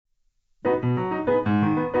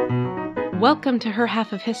Welcome to Her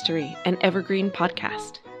Half of History, an evergreen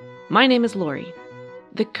podcast. My name is Lori.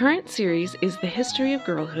 The current series is The History of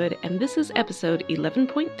Girlhood, and this is episode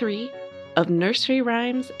 11.3 of Nursery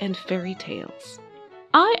Rhymes and Fairy Tales.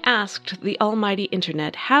 I asked the almighty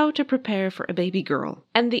internet how to prepare for a baby girl,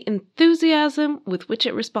 and the enthusiasm with which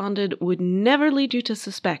it responded would never lead you to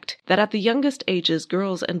suspect that at the youngest ages,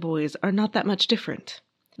 girls and boys are not that much different.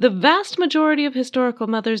 The vast majority of historical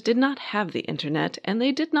mothers did not have the internet, and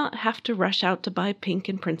they did not have to rush out to buy pink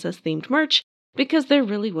and princess-themed merch because there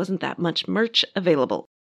really wasn't that much merch available.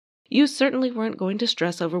 You certainly weren't going to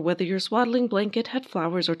stress over whether your swaddling blanket had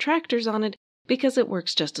flowers or tractors on it because it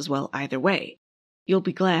works just as well either way. You'll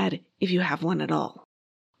be glad if you have one at all.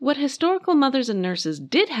 What historical mothers and nurses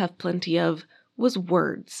did have plenty of was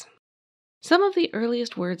words. Some of the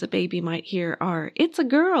earliest words a baby might hear are, "It's a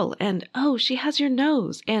girl," and "Oh, she has your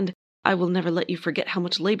nose," and "I will never let you forget how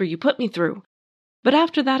much labor you put me through." But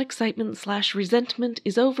after that excitement/resentment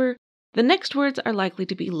is over, the next words are likely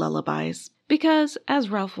to be lullabies, because, as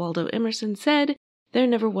Ralph Waldo Emerson said, there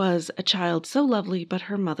never was a child so lovely but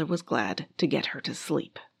her mother was glad to get her to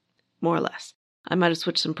sleep. More or less. I might have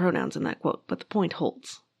switched some pronouns in that quote, but the point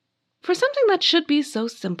holds. For something that should be so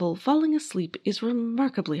simple, falling asleep is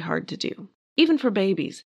remarkably hard to do, even for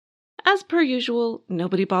babies. As per usual,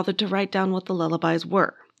 nobody bothered to write down what the lullabies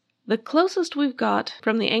were. The closest we've got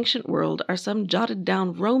from the ancient world are some jotted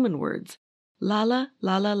down Roman words, lala,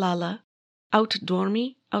 lala, lala, aut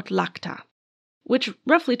dormi, aut lacta, which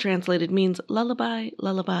roughly translated means lullaby,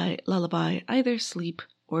 lullaby, lullaby, either sleep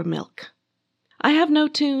or milk. I have no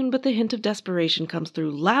tune, but the hint of desperation comes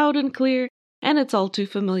through loud and clear, and it's all too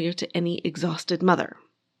familiar to any exhausted mother.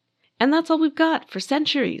 And that's all we've got for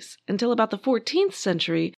centuries, until about the 14th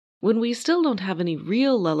century, when we still don't have any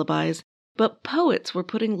real lullabies, but poets were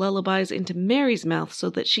putting lullabies into Mary's mouth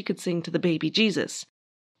so that she could sing to the baby Jesus.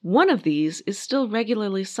 One of these is still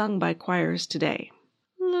regularly sung by choirs today.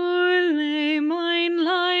 Lorelei, mine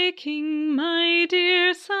liking, my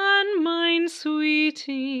dear son, mine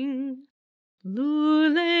sweeting.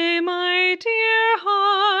 Lule, my dear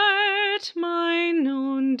heart, mine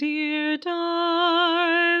own dear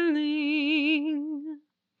darling.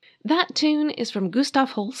 That tune is from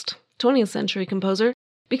Gustav Holst, 20th century composer,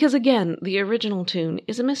 because again, the original tune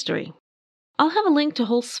is a mystery. I'll have a link to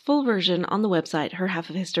Holst's full version on the website,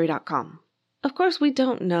 herhalfofhistory.com. Of course, we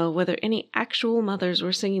don't know whether any actual mothers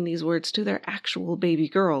were singing these words to their actual baby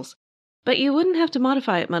girls, but you wouldn't have to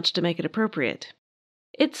modify it much to make it appropriate.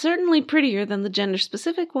 It's certainly prettier than the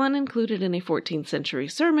gender-specific one included in a 14th century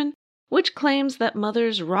sermon, which claims that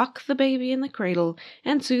mothers rock the baby in the cradle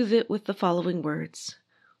and soothe it with the following words.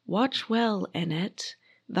 Watch well, Annette,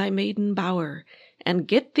 thy maiden bower, and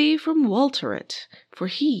get thee from Walter it, for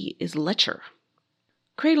he is lecher.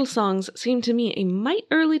 Cradle songs seem to me a mite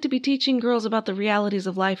early to be teaching girls about the realities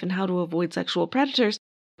of life and how to avoid sexual predators,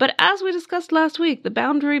 but as we discussed last week, the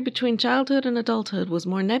boundary between childhood and adulthood was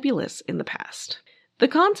more nebulous in the past. The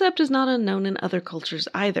concept is not unknown in other cultures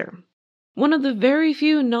either. One of the very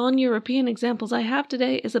few non-European examples I have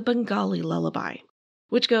today is a Bengali lullaby,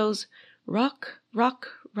 which goes, Rock, rock,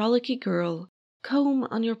 rollicky girl, comb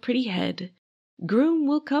on your pretty head. Groom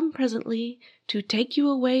will come presently to take you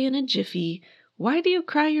away in a jiffy. Why do you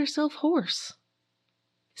cry yourself hoarse?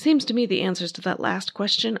 Seems to me the answers to that last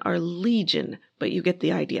question are legion, but you get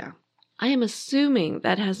the idea. I am assuming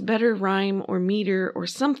that has better rhyme or meter or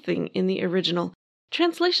something in the original.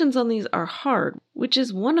 Translations on these are hard, which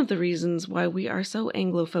is one of the reasons why we are so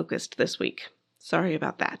Anglo-focused this week. Sorry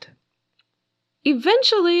about that.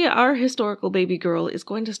 Eventually, our historical baby girl is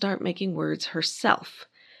going to start making words herself.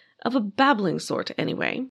 Of a babbling sort,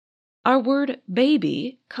 anyway. Our word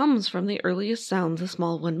baby comes from the earliest sounds a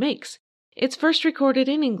small one makes. It's first recorded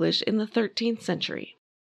in English in the 13th century.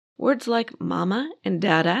 Words like mama and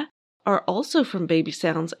dada are also from baby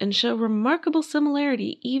sounds and show remarkable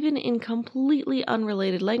similarity even in completely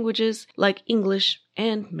unrelated languages like English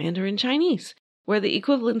and Mandarin Chinese, where the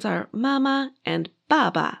equivalents are mama and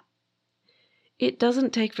baba. It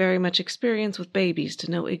doesn't take very much experience with babies to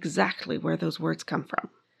know exactly where those words come from.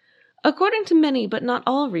 According to many but not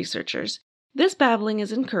all researchers, this babbling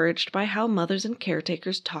is encouraged by how mothers and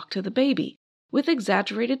caretakers talk to the baby, with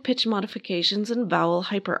exaggerated pitch modifications and vowel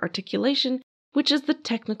hyperarticulation, which is the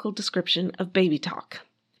technical description of baby talk.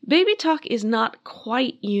 Baby talk is not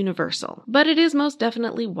quite universal, but it is most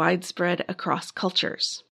definitely widespread across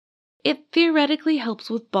cultures. It theoretically helps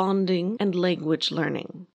with bonding and language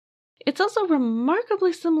learning. It's also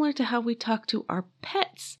remarkably similar to how we talk to our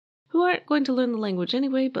pets, who aren't going to learn the language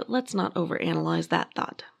anyway, but let's not overanalyze that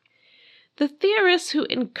thought. The theorists who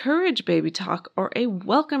encourage baby talk are a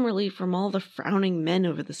welcome relief from all the frowning men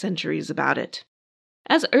over the centuries about it.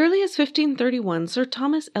 As early as 1531, Sir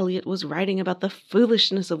Thomas Elyot was writing about the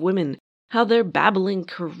foolishness of women, how their babbling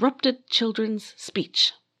corrupted children's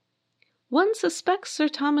speech. One suspects Sir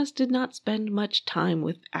Thomas did not spend much time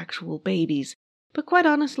with actual babies, but quite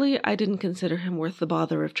honestly, I didn't consider him worth the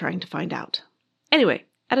bother of trying to find out. Anyway,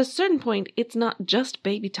 at a certain point, it's not just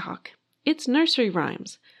baby talk. It's nursery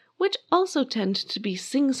rhymes, which also tend to be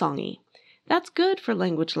sing-songy. That's good for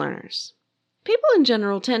language learners. People in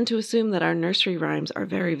general tend to assume that our nursery rhymes are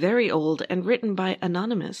very, very old and written by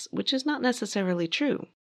anonymous, which is not necessarily true.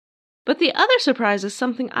 But the other surprise is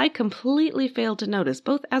something I completely failed to notice,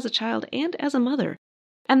 both as a child and as a mother,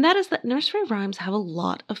 and that is that nursery rhymes have a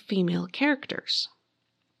lot of female characters.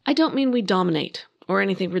 I don't mean we dominate, or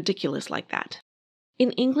anything ridiculous like that.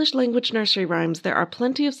 In English language nursery rhymes, there are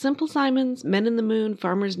plenty of Simple Simons, Men in the Moon,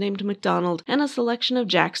 Farmers Named MacDonald, and a selection of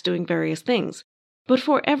Jacks doing various things. But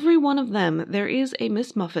for every one of them, there is a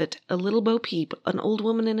Miss Muffet, a Little Bo Peep, an Old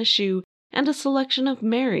Woman in a Shoe, and a selection of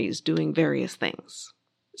Marys doing various things.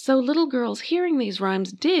 So little girls hearing these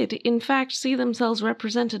rhymes did, in fact, see themselves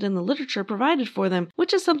represented in the literature provided for them,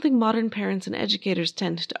 which is something modern parents and educators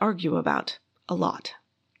tend to argue about a lot.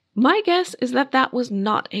 My guess is that that was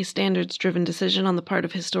not a standards-driven decision on the part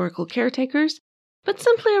of historical caretakers, but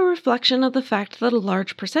simply a reflection of the fact that a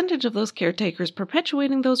large percentage of those caretakers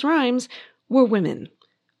perpetuating those rhymes were women.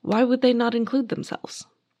 Why would they not include themselves?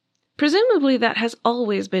 Presumably that has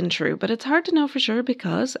always been true, but it's hard to know for sure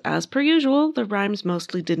because, as per usual, the rhymes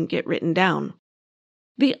mostly didn't get written down.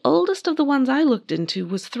 The oldest of the ones I looked into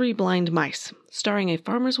was Three Blind Mice, starring a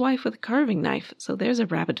farmer's wife with a carving knife, so there's a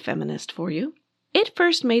rabid feminist for you. It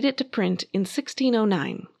first made it to print in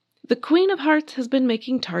 1609. The Queen of Hearts has been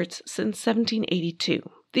making tarts since 1782.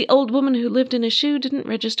 The Old Woman Who Lived in a Shoe didn't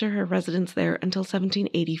register her residence there until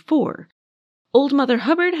 1784. Old Mother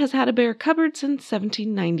Hubbard has had a bare cupboard since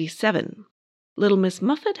 1797. Little Miss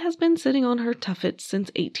Muffet has been sitting on her tuffet since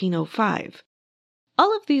 1805.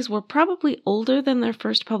 All of these were probably older than their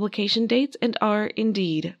first publication dates and are,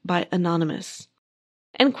 indeed, by Anonymous.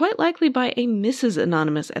 And quite likely by a Mrs.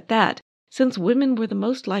 Anonymous at that, since women were the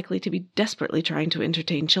most likely to be desperately trying to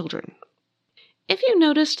entertain children. If you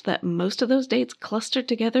noticed that most of those dates clustered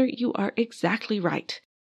together, you are exactly right.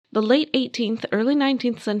 The late 18th, early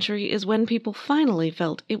 19th century is when people finally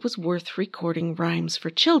felt it was worth recording rhymes for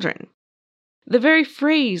children. The very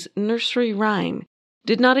phrase nursery rhyme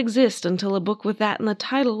did not exist until a book with that in the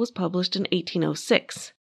title was published in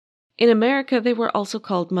 1806. In America, they were also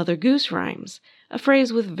called Mother Goose rhymes, a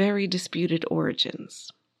phrase with very disputed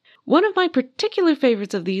origins. One of my particular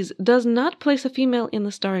favorites of these does not place a female in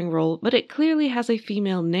the starring role, but it clearly has a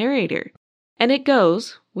female narrator, and it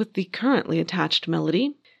goes, with the currently attached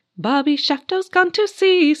melody, Bobby Shafto's gone to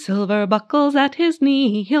sea, silver buckles at his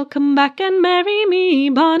knee, he'll come back and marry me,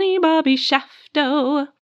 bonny Bobby Shafto.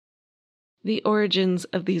 The origins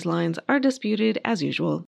of these lines are disputed as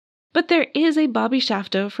usual, but there is a Bobby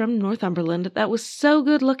Shafto from Northumberland that was so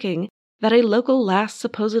good-looking that a local lass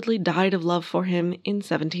supposedly died of love for him in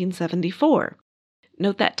 1774.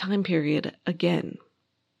 Note that time period again.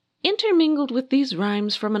 Intermingled with these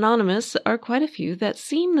rhymes from Anonymous are quite a few that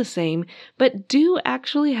seem the same, but do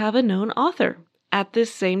actually have a known author at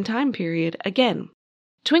this same time period again.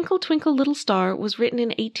 Twinkle, Twinkle, Little Star was written in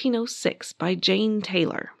 1806 by Jane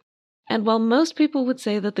Taylor. And while most people would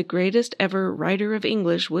say that the greatest ever writer of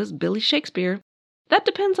English was Billy Shakespeare, that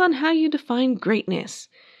depends on how you define greatness.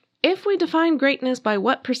 If we define greatness by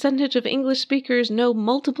what percentage of English speakers know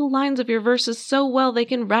multiple lines of your verses so well they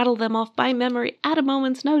can rattle them off by memory at a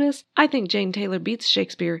moment's notice, I think Jane Taylor beats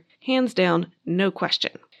Shakespeare, hands down, no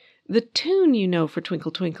question. The tune you know for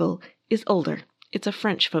Twinkle Twinkle is older. It's a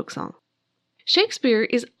French folk song. Shakespeare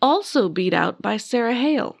is also beat out by Sarah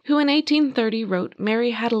Hale, who in 1830 wrote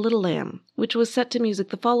Mary Had a Little Lamb, which was set to music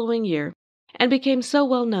the following year, and became so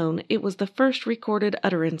well known it was the first recorded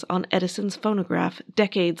utterance on Edison's phonograph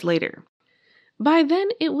decades later. By then,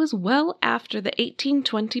 it was well after the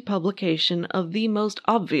 1820 publication of the most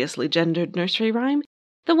obviously gendered nursery rhyme,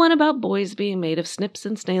 the one about boys being made of snips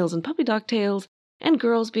and snails and puppy dog tails, and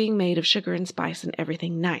girls being made of sugar and spice and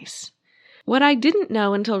everything nice. What I didn't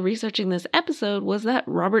know until researching this episode was that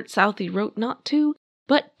Robert Southey wrote not 2,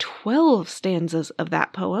 but 12 stanzas of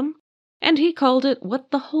that poem, and he called it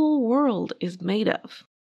What the Whole World is Made of.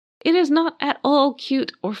 It is not at all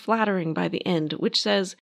cute or flattering by the end, which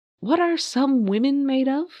says, What are some women made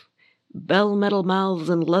of? Bell-metal mouths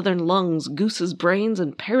and leathern lungs, gooses' brains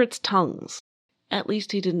and parrots' tongues. At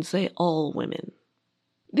least he didn't say all women.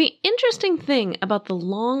 The interesting thing about the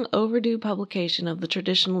long overdue publication of the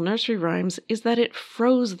traditional nursery rhymes is that it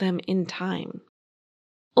froze them in time.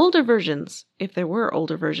 Older versions, if there were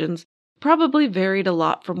older versions, probably varied a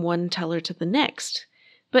lot from one teller to the next,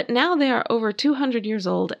 but now they are over 200 years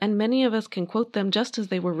old and many of us can quote them just as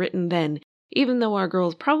they were written then, even though our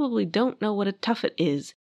girls probably don't know what a tuffet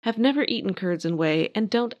is, have never eaten curds and whey, and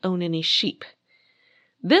don't own any sheep.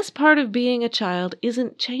 This part of being a child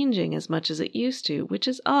isn't changing as much as it used to, which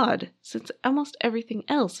is odd, since almost everything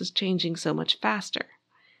else is changing so much faster.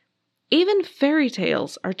 Even fairy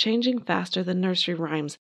tales are changing faster than nursery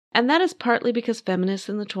rhymes, and that is partly because feminists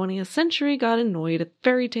in the 20th century got annoyed at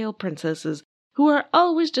fairy tale princesses who are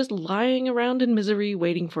always just lying around in misery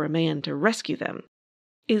waiting for a man to rescue them.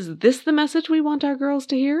 Is this the message we want our girls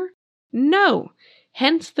to hear? No!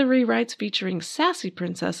 Hence the rewrites featuring sassy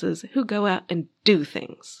princesses who go out and do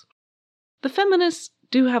things. The feminists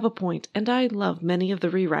do have a point, and I love many of the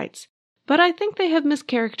rewrites, but I think they have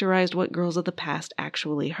mischaracterized what girls of the past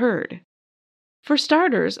actually heard. For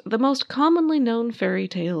starters, the most commonly known fairy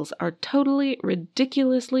tales are totally,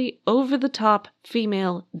 ridiculously, over-the-top,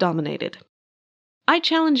 female-dominated. I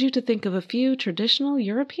challenge you to think of a few traditional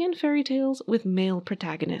European fairy tales with male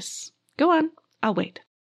protagonists. Go on, I'll wait.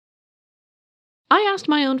 I asked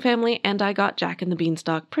my own family and I got Jack and the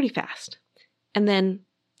Beanstalk pretty fast. And then,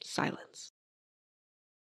 silence.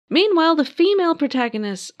 Meanwhile, the female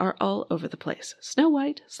protagonists are all over the place. Snow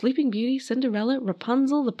White, Sleeping Beauty, Cinderella,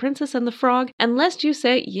 Rapunzel, The Princess and the Frog, and lest you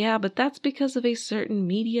say, yeah, but that's because of a certain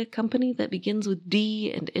media company that begins with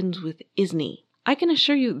D and ends with Isney. I can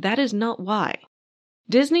assure you that is not why.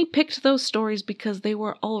 Disney picked those stories because they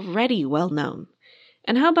were already well known.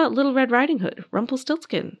 And how about Little Red Riding Hood,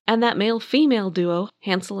 Rumpelstiltskin, and that male-female duo,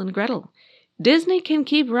 Hansel and Gretel? Disney can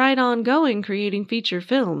keep right on going creating feature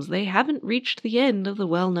films. They haven't reached the end of the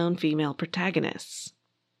well-known female protagonists.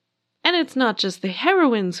 And it's not just the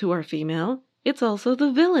heroines who are female, it's also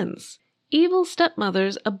the villains. Evil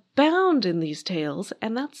stepmothers abound in these tales,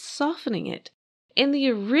 and that's softening it. In the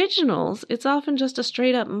originals, it's often just a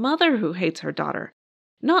straight-up mother who hates her daughter.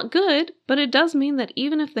 Not good, but it does mean that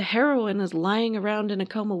even if the heroine is lying around in a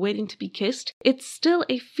coma waiting to be kissed, it's still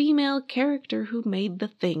a female character who made the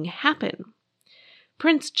thing happen.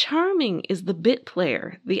 Prince Charming is the bit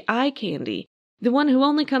player, the eye candy, the one who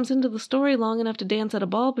only comes into the story long enough to dance at a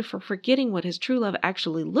ball before forgetting what his true love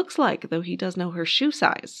actually looks like, though he does know her shoe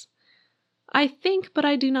size. I think, but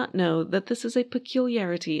I do not know, that this is a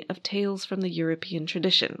peculiarity of tales from the European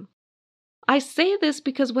tradition. I say this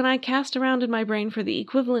because when I cast around in my brain for the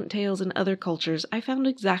equivalent tales in other cultures, I found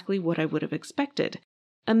exactly what I would have expected,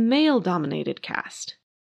 a male-dominated cast.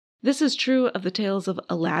 This is true of the tales of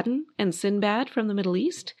Aladdin and Sinbad from the Middle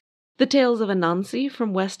East, the tales of Anansi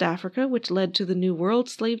from West Africa, which led to the New World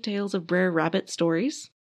slave tales of Brer Rabbit stories.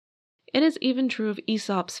 It is even true of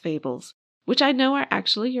Aesop's fables, which I know are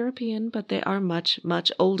actually European, but they are much,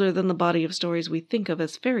 much older than the body of stories we think of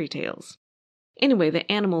as fairy tales. Anyway, the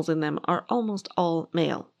animals in them are almost all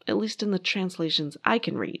male, at least in the translations I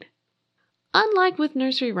can read. Unlike with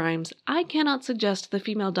nursery rhymes, I cannot suggest the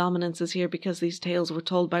female dominance is here because these tales were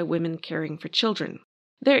told by women caring for children.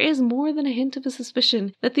 There is more than a hint of a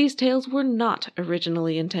suspicion that these tales were not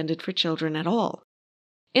originally intended for children at all.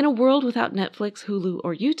 In a world without Netflix, Hulu,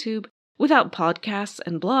 or YouTube, without podcasts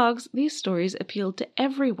and blogs, these stories appealed to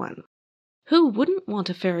everyone. Who wouldn't want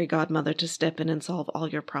a fairy godmother to step in and solve all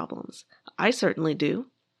your problems? I certainly do.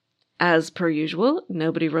 As per usual,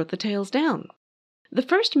 nobody wrote the tales down. The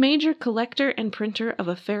first major collector and printer of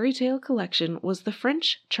a fairy tale collection was the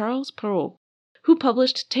French Charles Perrault, who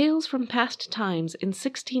published Tales from Past Times in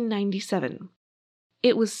 1697.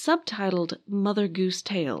 It was subtitled Mother Goose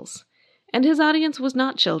Tales, and his audience was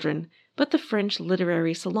not children, but the French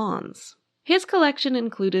literary salons. His collection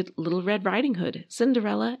included Little Red Riding Hood,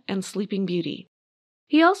 Cinderella, and Sleeping Beauty.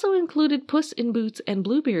 He also included Puss in Boots and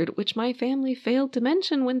Bluebeard, which my family failed to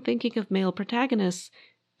mention when thinking of male protagonists,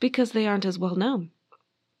 because they aren't as well known.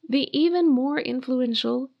 The even more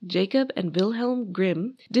influential Jacob and Wilhelm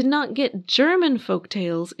Grimm did not get German folk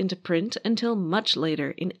tales into print until much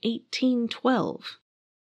later, in 1812.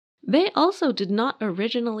 They also did not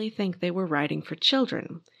originally think they were writing for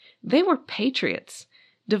children. They were patriots,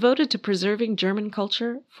 devoted to preserving German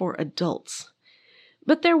culture for adults.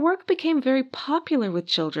 But their work became very popular with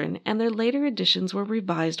children, and their later editions were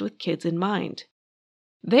revised with kids in mind.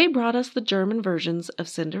 They brought us the German versions of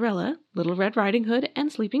Cinderella, Little Red Riding Hood,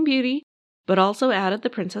 and Sleeping Beauty, but also added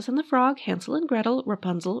The Princess and the Frog, Hansel and Gretel,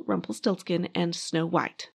 Rapunzel, Rumpelstiltskin, and Snow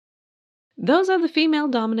White. Those are the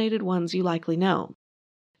female-dominated ones you likely know.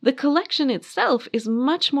 The collection itself is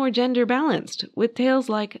much more gender-balanced, with tales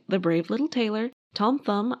like The Brave Little Tailor, Tom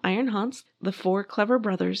Thumb, Iron Hans, the Four Clever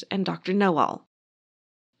Brothers, and Dr. Know-All.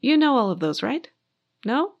 You know all of those, right?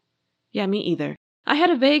 No? Yeah, me either. I had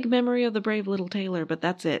a vague memory of the brave little tailor, but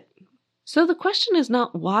that's it. So the question is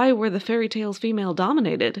not why were the fairy tales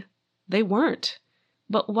female-dominated? They weren't.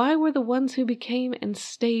 But why were the ones who became and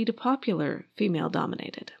stayed popular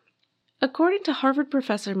female-dominated? According to Harvard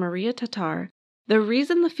professor Maria Tatar, the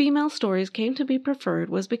reason the female stories came to be preferred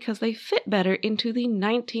was because they fit better into the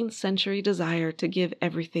 19th century desire to give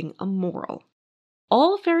everything a moral.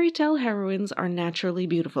 All fairy tale heroines are naturally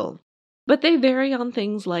beautiful, but they vary on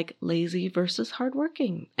things like lazy versus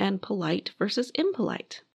hardworking and polite versus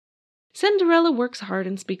impolite. Cinderella works hard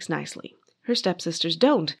and speaks nicely. Her stepsisters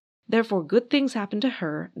don't, therefore good things happen to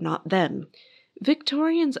her, not them.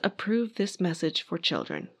 Victorians approve this message for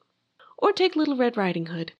children. Or take Little Red Riding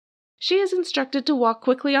Hood. She is instructed to walk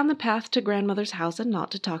quickly on the path to grandmother's house and not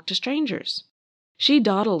to talk to strangers. She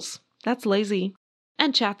dawdles, that's lazy,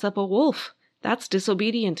 and chats up a wolf, that's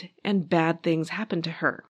disobedient, and bad things happen to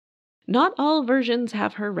her. Not all versions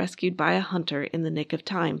have her rescued by a hunter in the nick of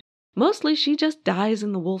time. Mostly she just dies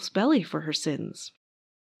in the wolf's belly for her sins.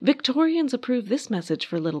 Victorians approve this message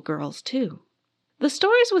for little girls, too. The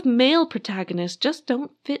stories with male protagonists just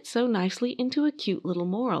don't fit so nicely into a cute little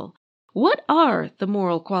moral. What are the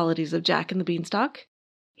moral qualities of Jack and the Beanstalk?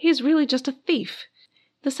 He's really just a thief.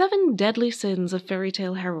 The 7 deadly sins of fairy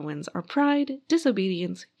tale heroines are pride,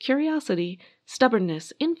 disobedience, curiosity,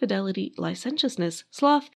 stubbornness, infidelity, licentiousness,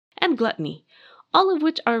 sloth, and gluttony, all of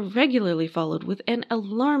which are regularly followed with an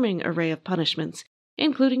alarming array of punishments,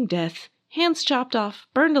 including death, hands chopped off,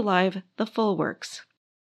 burned alive, the full works.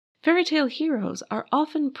 Fairy tale heroes are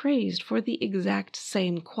often praised for the exact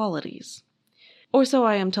same qualities. Or so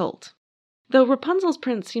I am told. Though Rapunzel's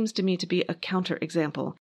prince seems to me to be a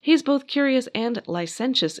counterexample. He's both curious and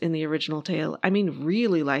licentious in the original tale, I mean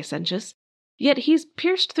really licentious, yet he's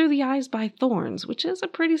pierced through the eyes by thorns, which is a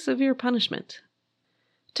pretty severe punishment.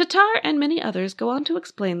 Tatar and many others go on to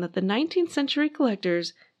explain that the 19th century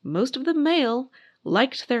collectors, most of them male,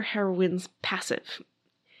 liked their heroines passive.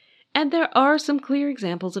 And there are some clear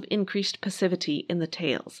examples of increased passivity in the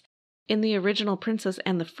tales. In the original Princess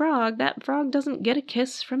and the Frog, that frog doesn't get a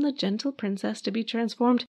kiss from the gentle princess to be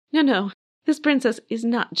transformed. No, this princess is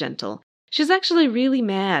not gentle. She's actually really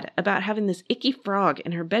mad about having this icky frog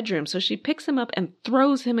in her bedroom, so she picks him up and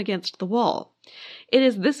throws him against the wall. It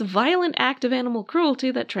is this violent act of animal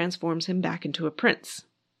cruelty that transforms him back into a prince.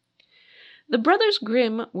 The Brothers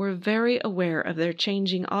Grimm were very aware of their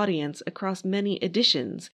changing audience across many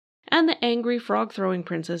editions, and the angry frog-throwing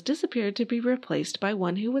princess disappeared to be replaced by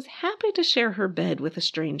one who was happy to share her bed with a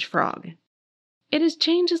strange frog. It is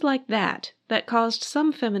changes like that that caused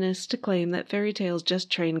some feminists to claim that fairy tales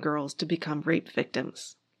just train girls to become rape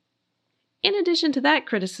victims. In addition to that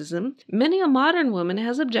criticism, many a modern woman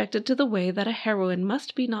has objected to the way that a heroine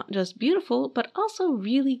must be not just beautiful, but also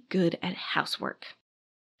really good at housework.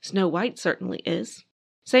 Snow White certainly is.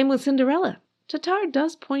 Same with Cinderella. Tatar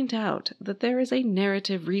does point out that there is a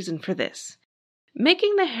narrative reason for this.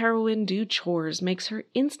 Making the heroine do chores makes her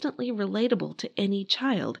instantly relatable to any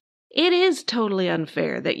child. It is totally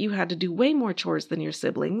unfair that you had to do way more chores than your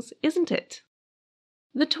siblings, isn't it?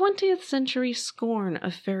 The 20th century scorn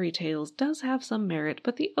of fairy tales does have some merit,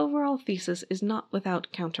 but the overall thesis is not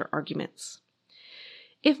without counter-arguments.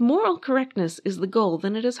 If moral correctness is the goal,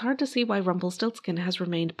 then it is hard to see why Rumpelstiltskin has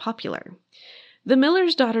remained popular. The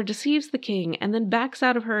miller's daughter deceives the king and then backs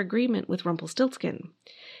out of her agreement with Rumpelstiltskin.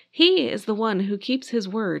 He is the one who keeps his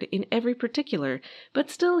word in every particular, but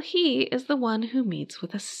still he is the one who meets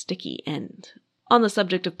with a sticky end. On the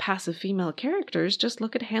subject of passive female characters, just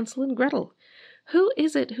look at Hansel and Gretel. Who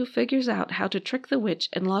is it who figures out how to trick the witch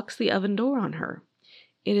and locks the oven door on her?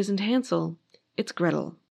 It isn't Hansel, it's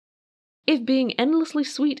Gretel. If being endlessly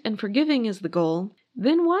sweet and forgiving is the goal,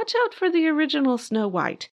 then watch out for the original Snow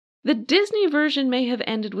White. The Disney version may have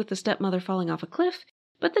ended with the stepmother falling off a cliff,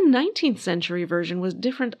 but the 19th century version was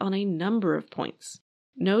different on a number of points.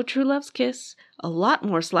 No true love's kiss, a lot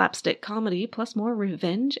more slapstick comedy, plus more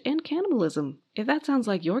revenge and cannibalism. If that sounds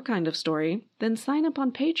like your kind of story, then sign up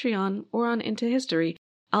on Patreon or on Into History.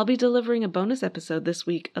 I'll be delivering a bonus episode this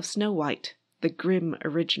week of Snow White, the Grimm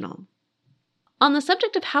original. On the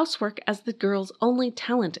subject of housework as the girl's only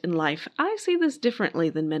talent in life, I see this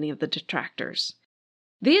differently than many of the detractors.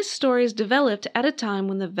 These stories developed at a time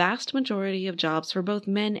when the vast majority of jobs for both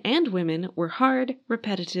men and women were hard,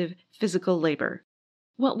 repetitive, physical labor,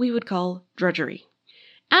 what we would call drudgery.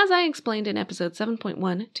 As I explained in episodes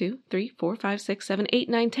 7.1, 2, 3, 4, 5, 6, 7, 8,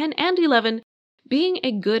 9, 10, and 11, being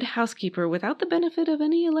a good housekeeper without the benefit of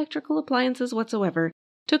any electrical appliances whatsoever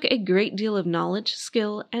took a great deal of knowledge,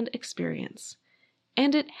 skill, and experience.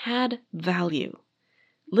 and it had value.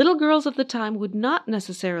 Little girls of the time would not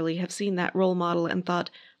necessarily have seen that role model and thought,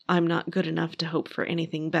 I'm not good enough to hope for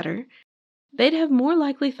anything better. They'd have more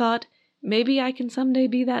likely thought, maybe I can someday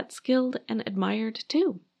be that skilled and admired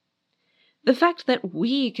too. The fact that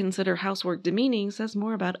we consider housework demeaning says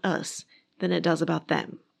more about us than it does about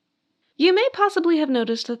them. You may possibly have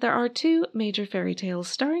noticed that there are 2 major fairy tales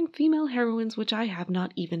starring female heroines which I have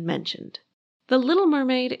not even mentioned. The Little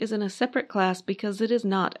Mermaid is in a separate class because it is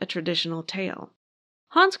not a traditional tale.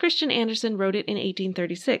 Hans Christian Andersen wrote it in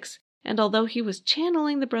 1836, and although he was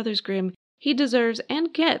channeling the Brothers Grimm, he deserves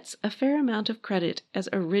and gets a fair amount of credit as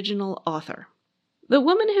original author. The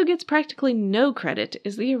woman who gets practically no credit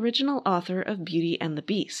is the original author of Beauty and the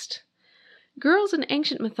Beast. Girls in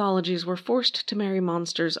ancient mythologies were forced to marry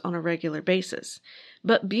monsters on a regular basis,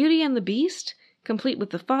 but Beauty and the Beast, complete with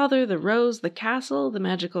the father, the rose, the castle, the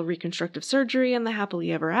magical reconstructive surgery, and the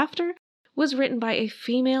happily ever after, was written by a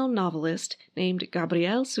female novelist named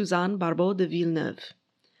Gabrielle Suzanne Barbeau de Villeneuve.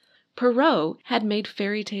 Perrault had made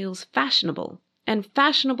fairy tales fashionable, and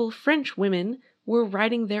fashionable French women were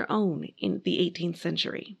writing their own in the 18th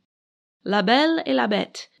century. La Belle et la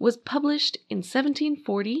Bête was published in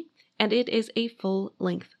 1740, and it is a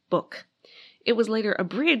full-length book. It was later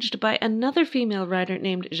abridged by another female writer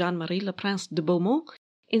named Jeanne-Marie Le Prince de Beaumont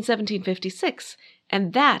in 1756,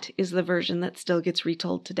 and that is the version that still gets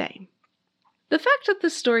retold today. The fact that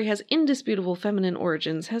this story has indisputable feminine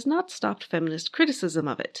origins has not stopped feminist criticism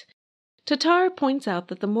of it. Tatar points out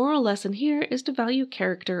that the moral lesson here is to value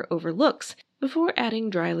character over looks, before adding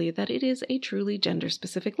dryly that it is a truly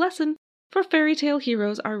gender-specific lesson, for fairy tale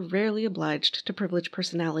heroes are rarely obliged to privilege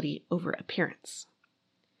personality over appearance.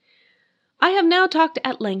 I have now talked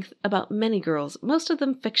at length about many girls, most of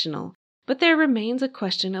them fictional, but there remains a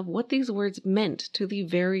question of what these words meant to the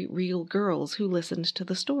very real girls who listened to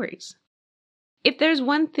the stories. If there's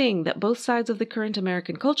one thing that both sides of the current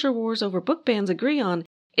American culture wars over book bans agree on,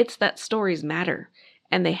 it's that stories matter,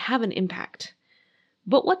 and they have an impact.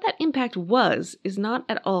 But what that impact was is not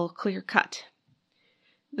at all clear-cut.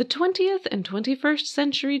 The 20th and 21st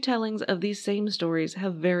century tellings of these same stories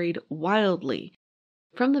have varied wildly,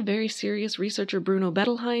 from the very serious researcher Bruno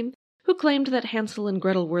Bettelheim, who claimed that Hansel and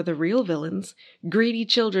Gretel were the real villains, greedy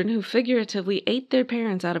children who figuratively ate their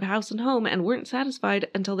parents out of house and home and weren't satisfied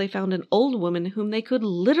until they found an old woman whom they could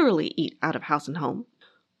literally eat out of house and home,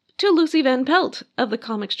 to Lucy Van Pelt of the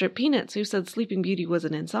comic strip Peanuts, who said Sleeping Beauty was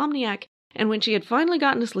an insomniac, and when she had finally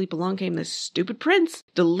gotten to sleep along came this stupid prince,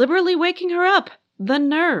 deliberately waking her up. The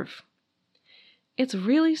nerve! It's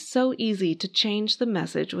really so easy to change the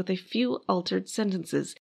message with a few altered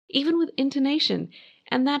sentences, even with intonation,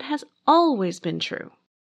 and that has always been true.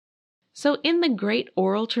 So in the great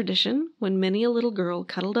oral tradition, when many a little girl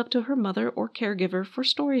cuddled up to her mother or caregiver for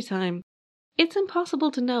story time, it's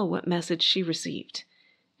impossible to know what message she received.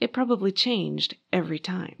 It probably changed every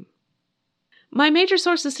time. My major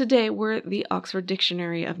sources today were the Oxford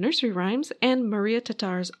Dictionary of Nursery Rhymes and Maria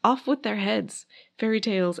Tatar's Off With Their Heads, Fairy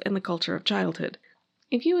Tales and the Culture of Childhood.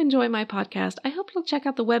 If you enjoy my podcast, I hope you'll check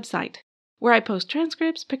out the website, where I post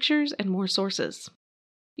transcripts, pictures, and more sources.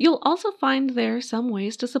 You'll also find there some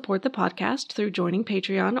ways to support the podcast through joining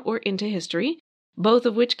Patreon or Into History, both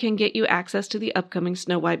of which can get you access to the upcoming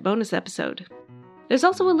Snow White bonus episode. There's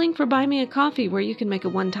also a link for Buy Me a Coffee where you can make a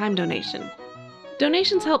one-time donation.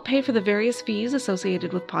 Donations help pay for the various fees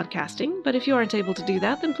associated with podcasting, but if you aren't able to do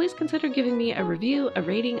that, then please consider giving me a review, a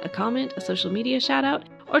rating, a comment, a social media shout-out,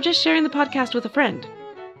 or just sharing the podcast with a friend.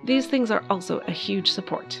 These things are also a huge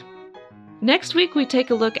support. Next week, we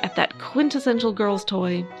take a look at that quintessential girl's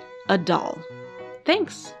toy, a doll.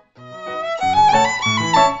 Thanks!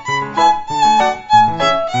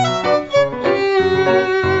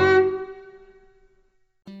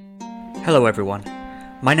 Hello everyone,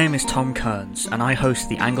 my name is Tom Kearns and I host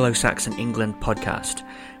the Anglo-Saxon England podcast,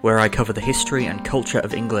 where I cover the history and culture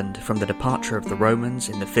of England from the departure of the Romans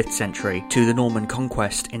in the 5th century to the Norman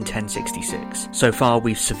conquest in 1066. So far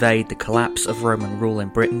we've surveyed the collapse of Roman rule in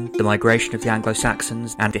Britain, the migration of the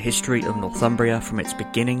Anglo-Saxons, and the history of Northumbria from its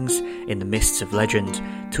beginnings in the mists of legend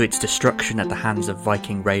to its destruction at the hands of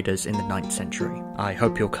Viking raiders in the 9th century. I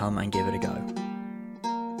hope you'll come and give it a go.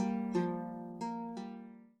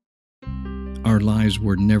 Our lives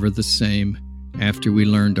were never the same after we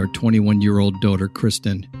learned our 21-year-old daughter,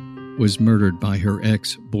 Kristen, was murdered by her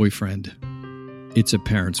ex-boyfriend. It's a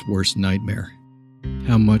parent's worst nightmare.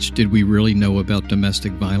 How much did we really know about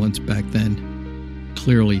domestic violence back then?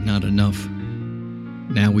 Clearly not enough.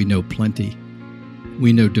 Now we know plenty.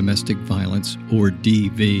 We know domestic violence, or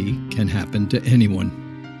DV, can happen to anyone.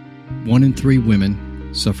 1 in 3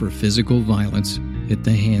 women suffer physical violence at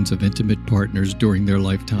the hands of intimate partners during their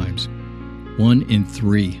lifetimes. 1 in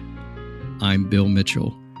 3. I'm Bill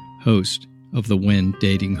Mitchell, host of the When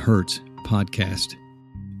Dating Hurts podcast,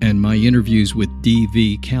 and my interviews with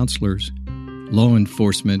DV counselors, law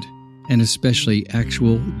enforcement, and especially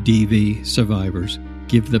actual DV survivors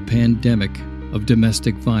give the pandemic of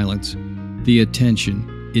domestic violence the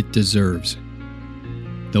attention it deserves.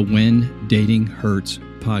 The When Dating Hurts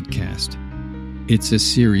podcast. It's a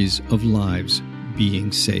series of lives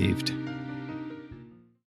being saved.